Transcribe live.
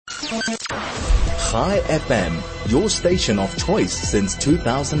High FM, your station of choice since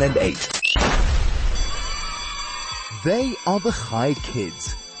 2008. They are the High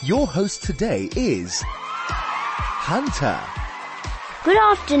Kids. Your host today is Hunter. Good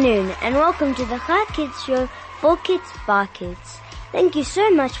afternoon and welcome to the High Kids show for kids by kids. Thank you so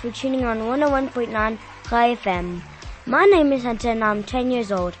much for tuning on 101.9 High FM. My name is Hunter and I'm 10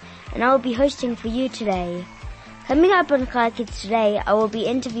 years old and I will be hosting for you today. Coming up on High Kids today, I will be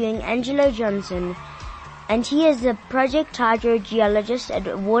interviewing Angelo Johnson, and he is a project hydrogeologist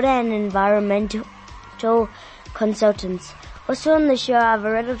at Water and Environmental Consultants. Also on the show, I have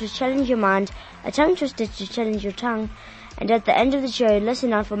a riddle to challenge your mind, a tongue twister to challenge your tongue, and at the end of the show,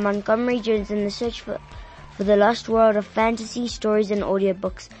 listen out for Montgomery Jones in the search for the lost world of fantasy, stories and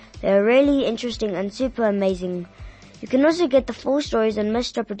audiobooks. They are really interesting and super amazing. You can also get the full stories on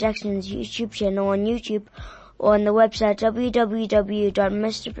Mr. Productions' YouTube channel on YouTube or on the website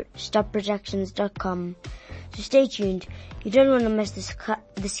www.mrstopproductions.com. So stay tuned. You don't want to miss this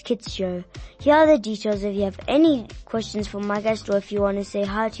kids show. Here are the details if you have any questions for my guest or if you want to say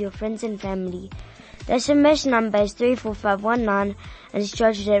hi to your friends and family. The SMS number is 34519 and is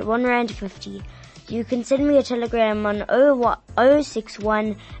charged at R1.50. You can send me a telegram on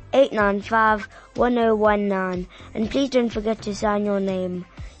 061 895 1019 and please don't forget to sign your name.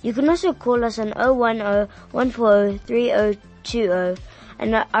 You can also call us on 010-140-3020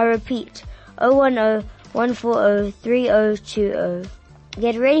 and I repeat 010-140-3020.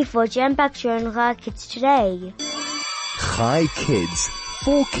 Get ready for a jam-packed show on High Kids today. High Kids,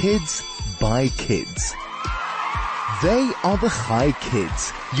 for kids, by kids. They are the High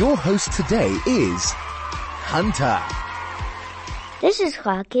Kids. Your host today is Hunter. This is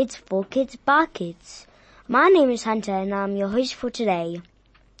High Kids, for kids, by kids. My name is Hunter and I'm your host for today.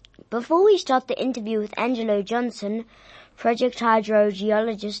 Before we start the interview with Angelo Johnson, project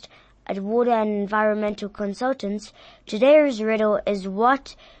hydrogeologist at Water and Environmental Consultants, today's riddle is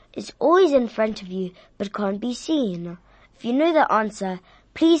what is always in front of you but can't be seen. If you know the answer,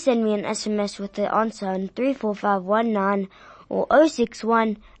 please send me an SMS with the answer on 34519 or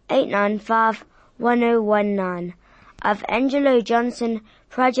 061 895 1019. I've Angelo Johnson,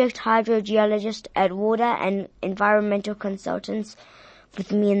 project hydrogeologist at Water and Environmental Consultants,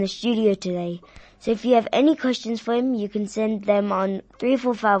 with me in the studio today. So if you have any questions for him, you can send them on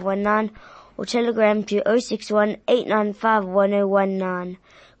 34519 or telegram to 061 895 1019.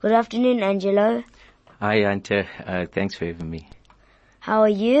 Good afternoon, Angelo. Hi, Hunter. Thanks for having me. How are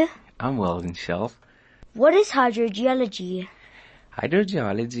you? I'm well, and yourself? What is hydrogeology?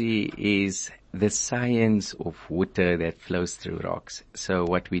 Hydrogeology is the science of water that flows through rocks. So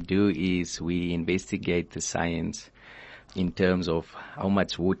what we do is we investigate the science in terms of how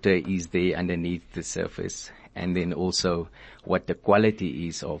much water is there underneath the surface, and then also what the quality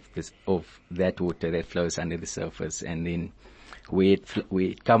is of that water that flows under the surface, and then where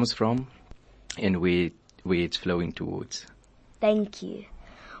it comes from and where it's flowing towards. Thank you.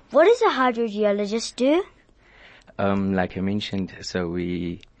 What does a hydrogeologist do? Like I mentioned, so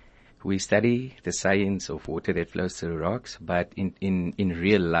we study the science of water that flows through rocks, but in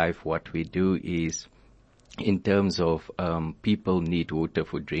real life what we do is, in terms of people need water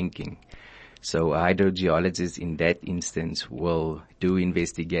for drinking. So a hydrogeologist in that instance will do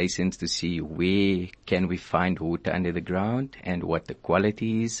investigations to see where can we find water under the ground and what the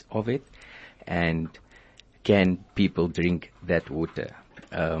quality is of it, and can people drink that water.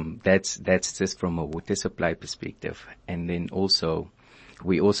 That's just from a water supply perspective. And then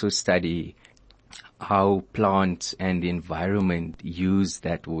we also study how plants and the environment use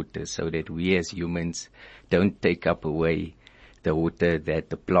that water so that we as humans don't take up away the water that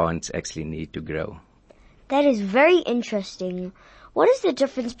the plants actually need to grow. That is very interesting. What is the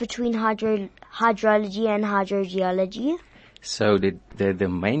difference between hydrology and hydrogeology? So the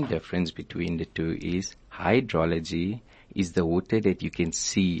main difference between the two is hydrology is the water that you can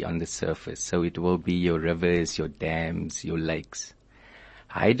see on the surface. So it will be your rivers, your dams, your lakes.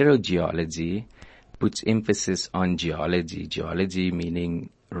 Hydrogeology puts emphasis on geology. Geology meaning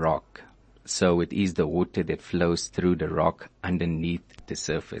rock. So it is the water that flows through the rock underneath the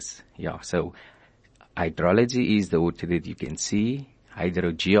surface. Yeah. So hydrology is the water that you can see.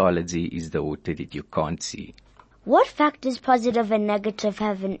 Hydrogeology is the water that you can't see. What factors, positive and negative,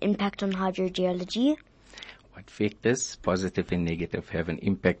 have an impact on hydrogeology? What factors, positive and negative, have an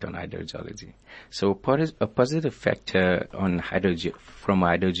impact on hydrogeology? So a positive factor on from a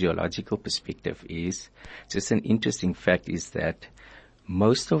hydrogeological perspective is, just an interesting fact is that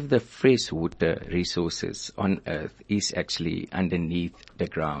most of the freshwater resources on Earth is actually underneath the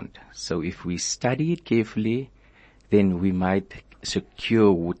ground. So if we study it carefully, then we might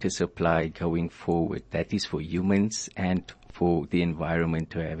secure water supply going forward. That is for humans and for the environment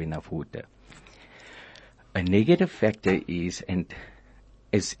to have enough water. A negative factor is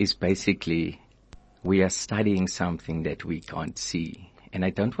basically we are studying something that we can't see. And I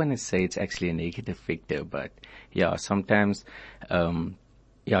don't want to say it's actually a negative factor, but yeah, sometimes,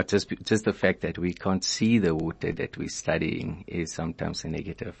 just the fact that we can't see the water that we're studying is sometimes a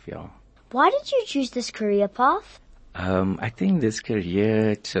negative, yeah. Why did you choose this career path? I think this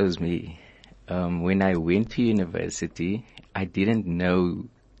career chose me. When I went to university, I didn't know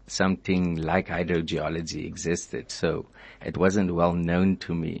something like hydrogeology existed, so it wasn't well known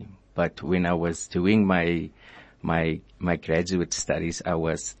to me. But when I was doing my graduate studies, I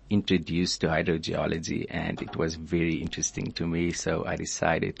was introduced to hydrogeology, and it was very interesting to me, so I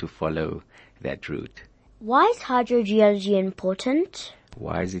decided to follow that route. Why is hydrogeology important?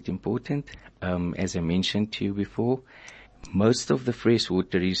 Why is it important? As I mentioned to you before, most of the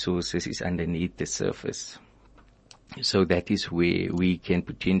freshwater resources is underneath the surface. So that is where we can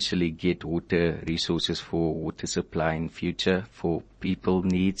potentially get water resources for water supply in future, for people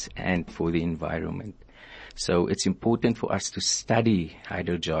needs and for the environment. So it's important for us to study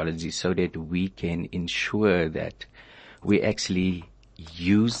hydrogeology so that we can ensure that we actually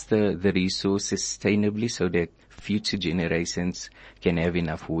use the resources sustainably so that future generations can have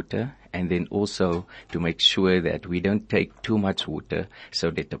enough water, and then also to make sure that we don't take too much water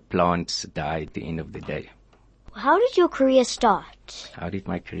so that the plants die at the end of the day. How did your career start? How did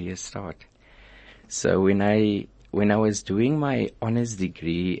my career start? So when I was doing my honors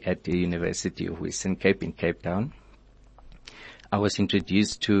degree at the University of Western Cape in Cape Town, I was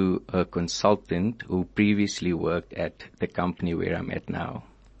introduced to a consultant who previously worked at the company where I'm at now.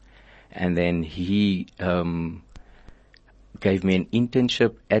 And then he gave me an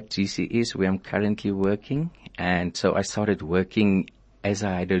internship at GCS where I'm currently working. And so I started working as a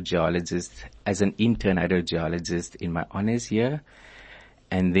hydrogeologist, as an intern hydrogeologist in my honors year.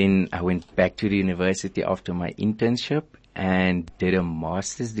 And then I went back to the university after my internship and did a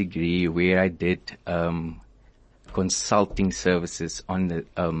master's degree where I did consulting services on the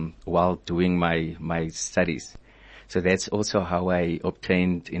while doing my studies. So that's also how I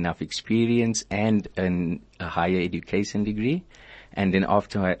obtained enough experience and a higher education degree. And then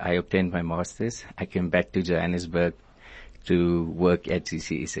after I obtained my master's, I came back to Johannesburg to work at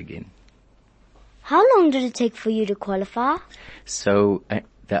GCS again. How long did it take for you to qualify? So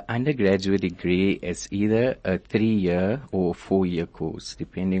the undergraduate degree is either a 3-year or 4-year course,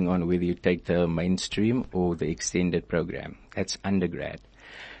 depending on whether you take the mainstream or the extended program. That's undergrad.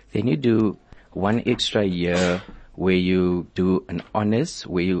 Then you do 1 extra year where you do an honors,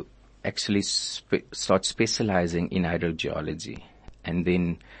 where you actually start specializing in hydrogeology. And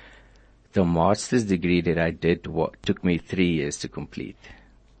then the master's degree that I did took me 3 years to complete.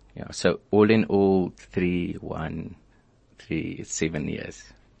 Yeah, so all in all, 7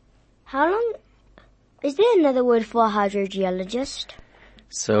 years. How long? Is there another word for a hydrogeologist?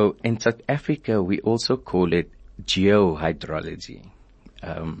 So in South Africa, we also call it geohydrology.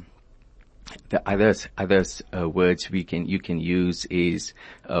 The others words you can use is,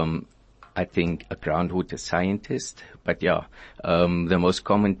 I think, a groundwater scientist. But yeah, the most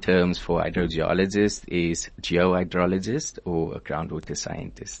common terms for hydrogeologist is geohydrologist or a groundwater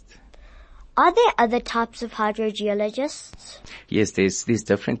scientist. Are there other types of hydrogeologists? Yes, there's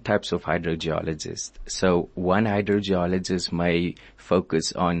different types of hydrogeologists. So one hydrogeologist may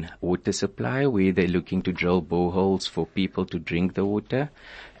focus on water supply, where they're looking to drill boreholes for people to drink the water.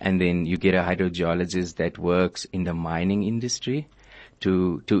 And then you get a hydrogeologist that works in the mining industry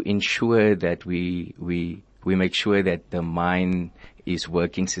to ensure that we make sure that the mine is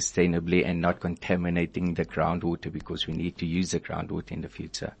working sustainably and not contaminating the groundwater, because we need to use the groundwater in the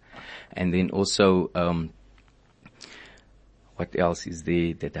future. And then also, what else is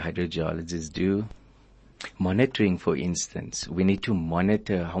there that the hydrogeologists do? Monitoring, for instance. We need to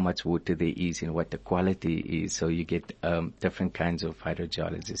monitor how much water there is and what the quality is. So you get different kinds of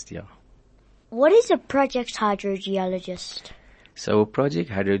hydrogeologists, yeah. What is a project hydrogeologist? So a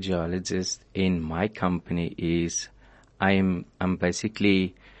project hydrogeologist in my company is I'm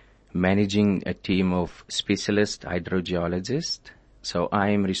basically managing a team of specialist hydrogeologists. So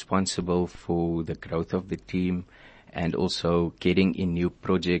I'm responsible for the growth of the team and also getting in new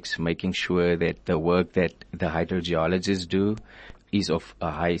projects, making sure that the work that the hydrogeologists do is of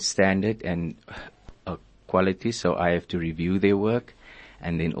a high standard and quality. So I have to review their work,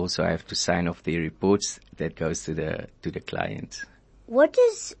 and then also I have to sign off their reports that goes to the clients. What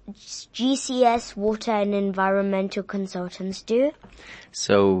does GCS Water and Environmental Consultants do?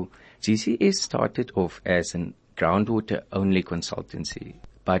 So GCS started off as a groundwater only consultancy.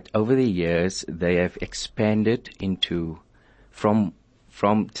 But over the years, they have expanded into from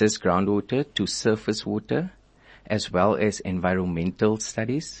just groundwater to surface water, as well as environmental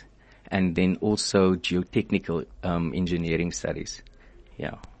studies, and then also geotechnical engineering studies.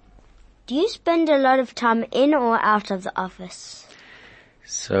 Yeah. Do you spend a lot of time in or out of the office?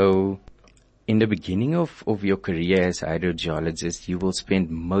 So, in the beginning of your career as a hydrogeologist, you will spend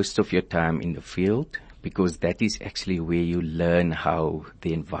most of your time in the field, because that is actually where you learn how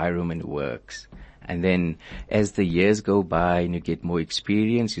the environment works. And then as the years go by and you get more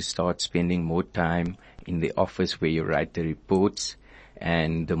experience, you start spending more time in the office where you write the reports,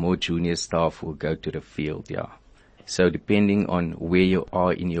 and the more junior staff will go to the field, yeah. So depending on where you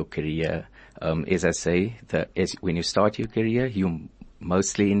are in your career, as I say, when you start your career, you're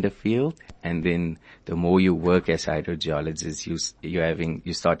mostly in the field, and then the more you work as hydrogeologists, you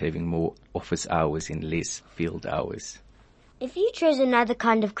start having more office hours and less field hours. If you chose another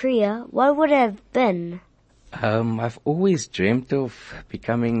kind of career, what would it have been? I've always dreamt of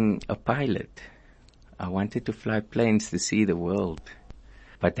becoming a pilot. I wanted to fly planes to see the world,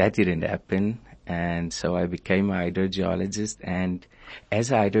 but that didn't happen. And so I became a hydrogeologist, and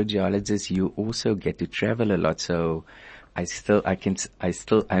as a hydrogeologist, you also get to travel a lot. So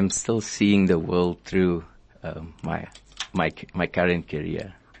I'm still seeing the world through my current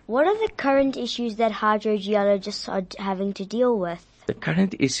career. What are the current issues that hydrogeologists are having to deal with? The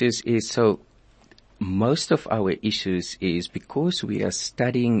current issues is, so most of our issues is because we are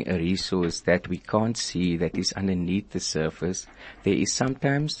studying a resource that we can't see, that is underneath the surface. There is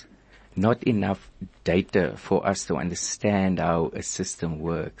sometimes not enough data for us to understand how a system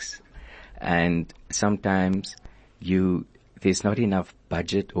works. And sometimes there's not enough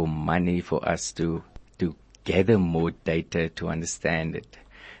budget or money for us to gather more data to understand it.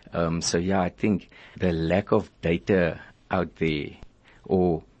 So yeah, I think the lack of data out there,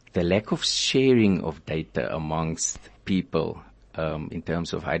 or the lack of sharing of data amongst people, in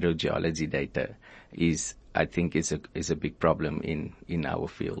terms of hydrogeology data is a big problem in our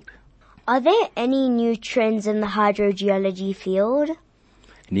field. Are there any new trends in the hydrogeology field?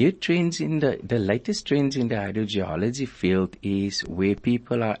 New trends the latest trends in the hydrogeology field is where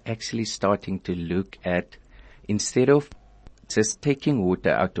people are actually starting to look at, instead of just taking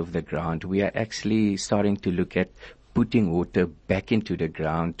water out of the ground, we are actually starting to look at putting water back into the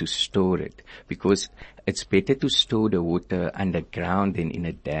ground to store it, because it's better to store the water underground than in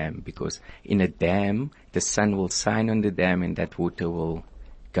a dam, because in a dam, the sun will shine on the dam and that water will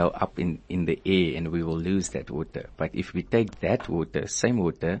go up in the air and we will lose that water. But if we take that water, same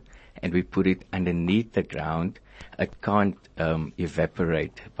water, and we put it underneath the ground, it can't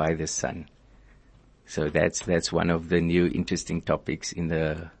evaporate by the sun. So that's one of the new interesting topics in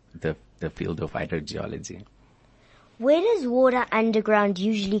the field of hydrogeology. Where does water underground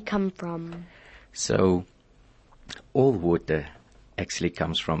usually come from? So all water actually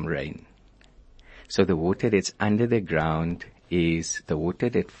comes from rain. So the water that's under the ground is the water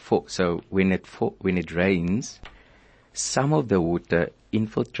that so when it rains, some of the water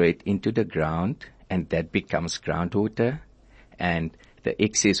infiltrate into the ground, and that becomes groundwater, and the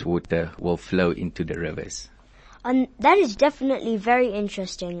excess water will flow into the rivers. And that is definitely very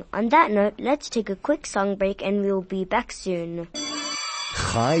interesting. On that note, let's take a quick song break and we'll be back soon.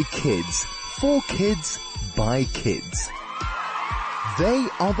 Hi Kids, for kids, by kids. They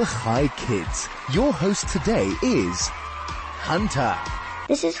are the Hi Kids. Your host today is Hunter.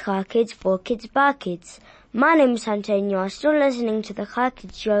 This is Hi Kids, for kids, by kids. My name is Hunter and you are still listening to the Hi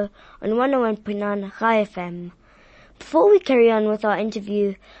Kids show on 101.9 Hi FM. Before we carry on with our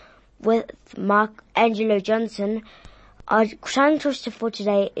interview with Angelo Johnson, our tongue twister for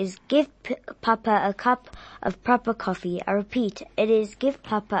today is give Papa a cup of proper coffee. I repeat, it is give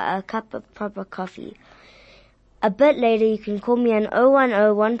Papa a cup of proper coffee. A bit later you can call me on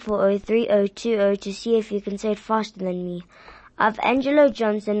 010-140-3020 to see if you can say it faster than me. I've Angelo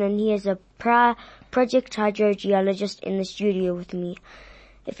Johnson and he is a project hydrogeologist in the studio with me.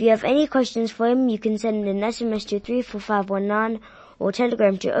 If you have any questions for him, you can send an SMS to 34519 or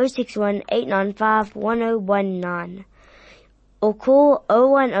telegram to 061-895-1019 or call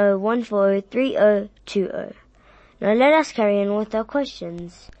 010-140-3020. Now let us carry on with our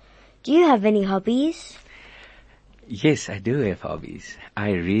questions. Do you have any hobbies? Yes, I do have hobbies.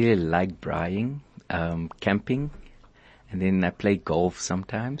 I really like braaiing, camping, and then I play golf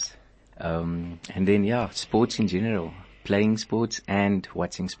sometimes. And then, sports in general. Playing sports and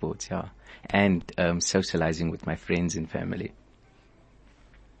watching sports, and socializing with my friends and family.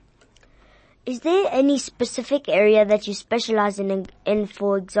 Is there any specific area that you specialize in,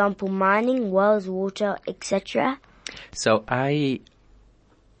 for example, mining, wells, water, etc.? So I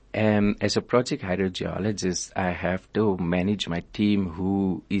am, as a project hydrogeologist, I have to manage my team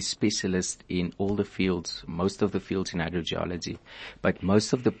who is specialist in all the fields, most of the fields in hydrogeology. But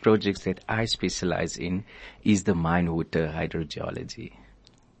most of the projects that I specialize in is the mine water hydrogeology.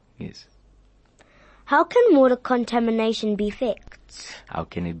 Yes. How can water contamination be fixed? How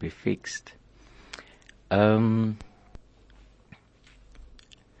can it be fixed?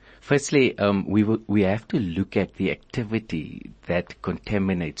 Firstly, we have to look at the activity that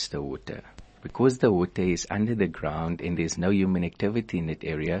contaminates the water. Because the water is under the ground and there's no human activity in that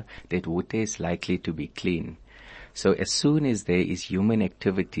area, that water is likely to be clean. So as soon as there is human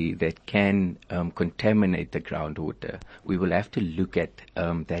activity that can contaminate the groundwater, we will have to look at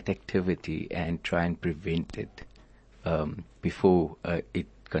that activity and try and prevent it before it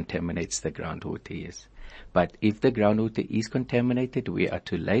contaminates the groundwater, yes. But if the groundwater is contaminated, we are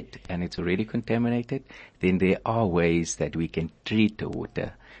too late and it's already contaminated, then there are ways that we can treat the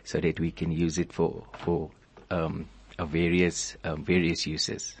water so that we can use it for various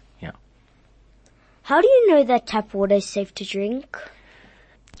uses. Yeah. How do you know that tap water is safe to drink?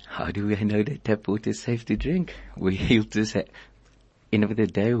 How do we know that tap water is safe to drink? End of the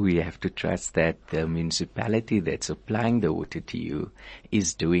day, we have to trust that the municipality that's supplying the water to you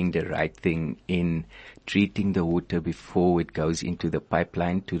is doing the right thing in treating the water before it goes into the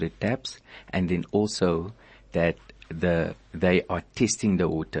pipeline to the taps, and then also that they are testing the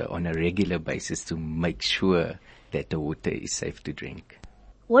water on a regular basis to make sure that the water is safe to drink.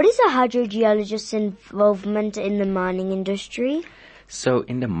 What is a hydrogeologist's involvement in the mining industry? So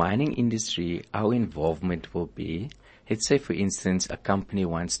in the mining industry, our involvement will be, let's say, for instance, a company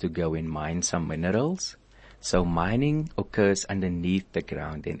wants to go and mine some minerals. So mining occurs underneath the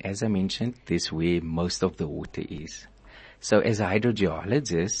ground. And as I mentioned, this is where most of the water is. So as a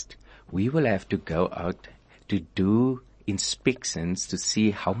hydrogeologist, we will have to go out to do inspections to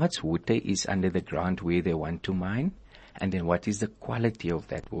see how much water is under the ground where they want to mine, and then what is the quality of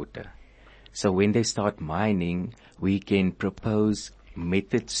that water. So when they start mining, we can propose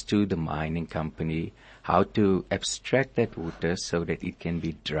methods to the mining company how to abstract that water so that it can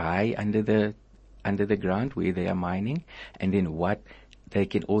be dry under the ground where they are mining, and then what they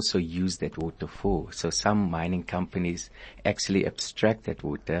can also use that water for. So some mining companies actually abstract that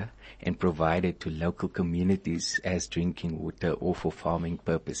water and provide it to local communities as drinking water or for farming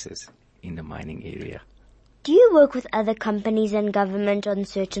purposes in the mining area. Do you work with other companies and government on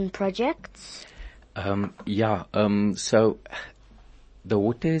certain projects? So the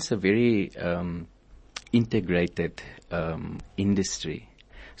water is a very integrated industry.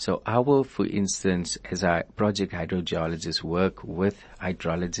 So for instance, as a project hydrogeologist, work with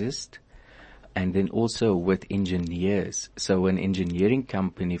hydrologists and then also with engineers. So an engineering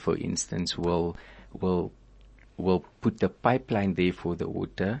company, for instance, will put the pipeline there for the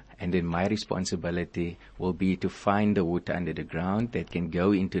water, and then my responsibility will be to find the water under the ground that can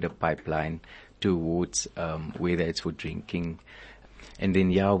go into the pipeline towards whether it's for drinking. And then,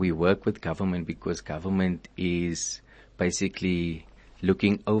 we work with government because government is basically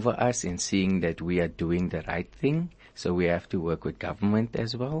looking over us and seeing that we are doing the right thing. So we have to work with government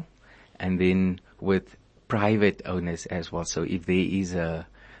as well. And then with private owners as well. So if there is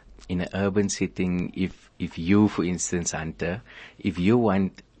in an urban setting, if you, for instance, Hunter, if you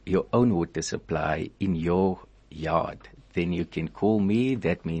want your own water supply in your yard, then you can call me.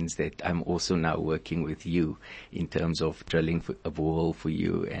 That means that I'm also now working with you in terms of drilling a borehole for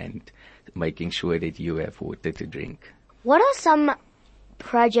you and making sure that you have water to drink. What are some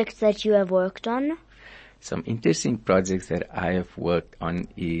projects that you have worked on? Some interesting projects that I have worked on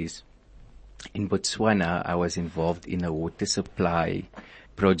is in Botswana. I was involved in a water supply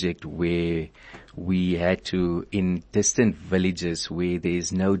project where we had to, in distant villages where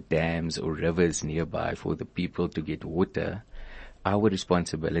there's no dams or rivers nearby for the people to get water, our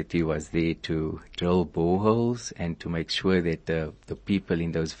responsibility was there to drill boreholes and to make sure that the people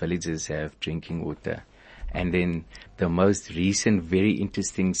in those villages have drinking water. And then the most recent very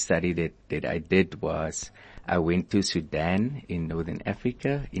interesting study that I did was I went to Sudan in Northern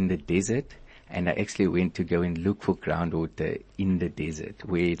Africa in the desert, and I actually went to go and look for groundwater in the desert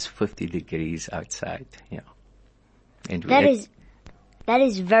where it's 50 degrees outside. Yeah. And that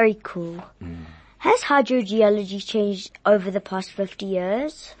is very cool. Has hydrogeology changed over the past 50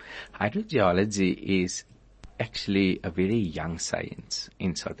 years? Hydrogeology is actually a very young science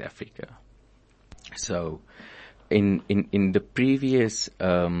in South Africa. So in the previous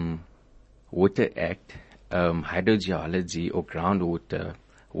Water Act, hydrogeology or groundwater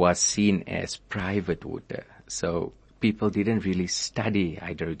was seen as private water. So people didn't really study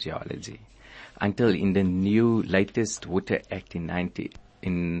hydrogeology until in the new latest Water Act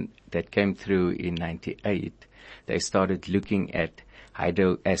that came through in 98, they started looking at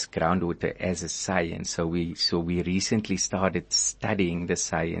hydro as groundwater as a science. So we recently started studying the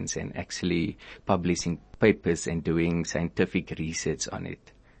science and actually publishing papers and doing scientific research on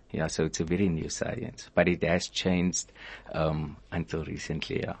it. Yeah, so it's a very new science, but it has changed until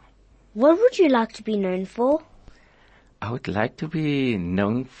recently. Yeah. What would you like to be known for? I would like to be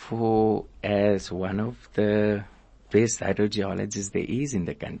known for as one of the best hydrogeologists there is in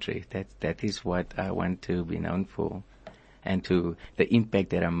the country. That is what I want to be known for, and to the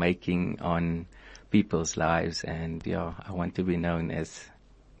impact that I'm making on people's lives. And yeah, I want to be known as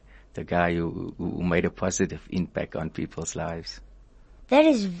the guy who made a positive impact on people's lives.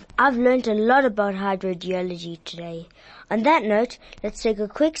 I've learned a lot about hydrogeology today. On that note, let's take a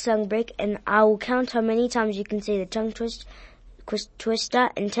quick song break, and I will count how many times you can say the tongue twister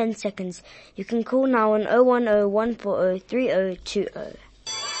in 10 seconds. You can call now on 010-140-3020.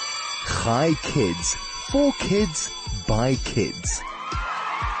 Hi Kids, for kids, by kids.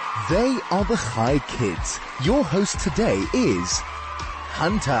 They are the Hi Kids. Your host today is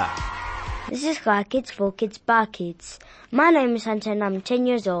Hunter. This is Hi Kids, for kids, by kids. My name is Hunter and I'm 10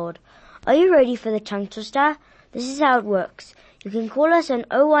 years old. Are you ready for the tongue twister? This is how it works. You can call us on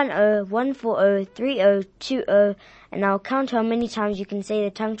 010-140-3020 and I'll count how many times you can say the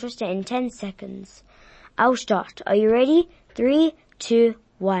tongue twister in 10 seconds. I'll start. Are you ready? 3, 2,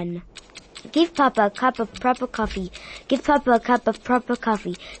 1. Give Papa a cup of proper coffee. Give Papa a cup of proper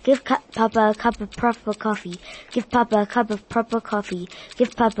coffee. Give Papa a cup of proper coffee. Give Papa a cup of proper coffee.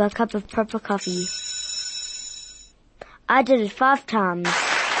 Give Papa a cup of proper coffee. I did it 5 times.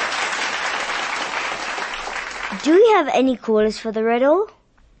 Do we have any callers for the riddle?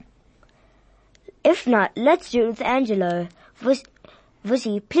 If not, let's do it with Angelo.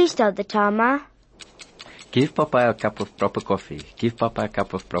 Vussy, please start the timer. Give Papa a cup of proper coffee. Give Papa a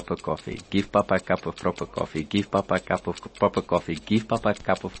cup of proper coffee. Give Papa a cup of proper coffee. Give Papa a cup of proper coffee. Give Papa a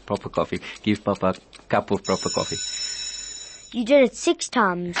cup of proper coffee. Give Papa a cup of proper coffee. You did it 6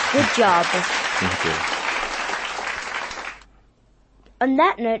 times. Good job. Thank you. On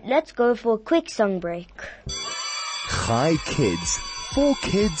that note, let's go for a quick song break. Hi Kids, for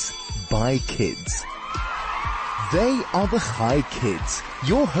kids, by kids. They are the Hi Kids.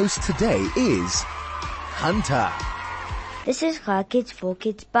 Your host today is Hunter. This is Hi Kids, for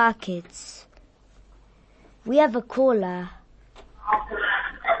kids, by kids. We have a caller.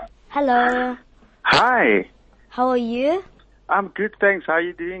 Hello. Hi. How are you? I'm good, thanks. How are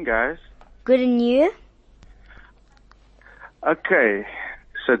you doing, guys? Good, and you? Okay.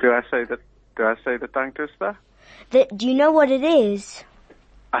 So do I say the tongue twister? Do you know what it is?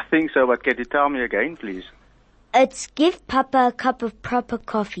 I think so, but can you tell me again, please? It's give Papa a cup of proper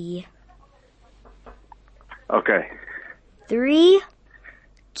coffee. Okay. 3,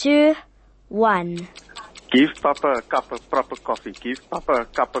 2, 1. Give Papa a cup of proper coffee. Give Papa a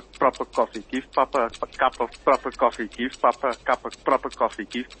cup of proper coffee. Give Papa a cup of proper coffee. Give Papa a cup of proper coffee.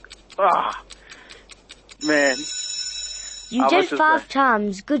 Man. You did 5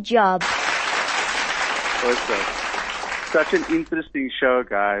 times. Good job. Awesome. Such an interesting show,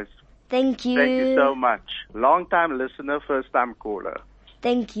 guys. Thank you. Thank you so much. Long time listener, first time caller.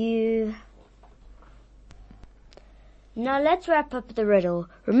 Thank you. Now let's wrap up the riddle.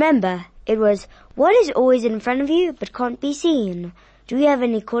 Remember, it was, what is always in front of you but can't be seen? Do we have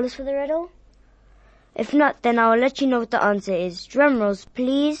any callers for the riddle? If not, then I'll let you know what the answer is. Drum rolls,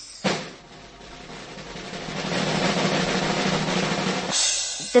 please.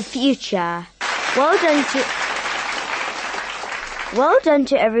 The future. Well done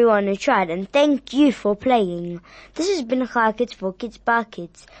to everyone who tried, and thank you for playing. This has been Hi Kids, for kids, by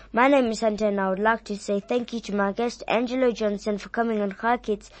kids. My name is Hunter, and I would like to say thank you to my guest Angelo Johnson for coming on Hi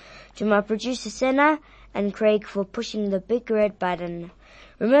Kids, to my producer Senna and Craig for pushing the big red button.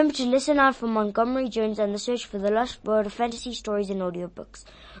 Remember to listen out for Montgomery Jones and the Search for the Lost World of Fantasy Stories and Audiobooks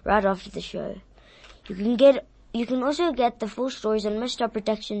right after the show. You can also get the full stories on Mr.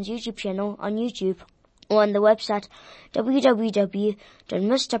 Protection's YouTube channel on YouTube or on the website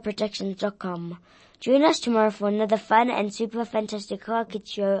www.mrprotections.com. Join us tomorrow for another fun and super fantastic Hi Kids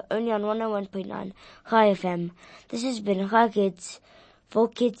show only on 101.9 Hi FM. This has been Hi Kids, for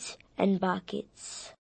kids and by kids.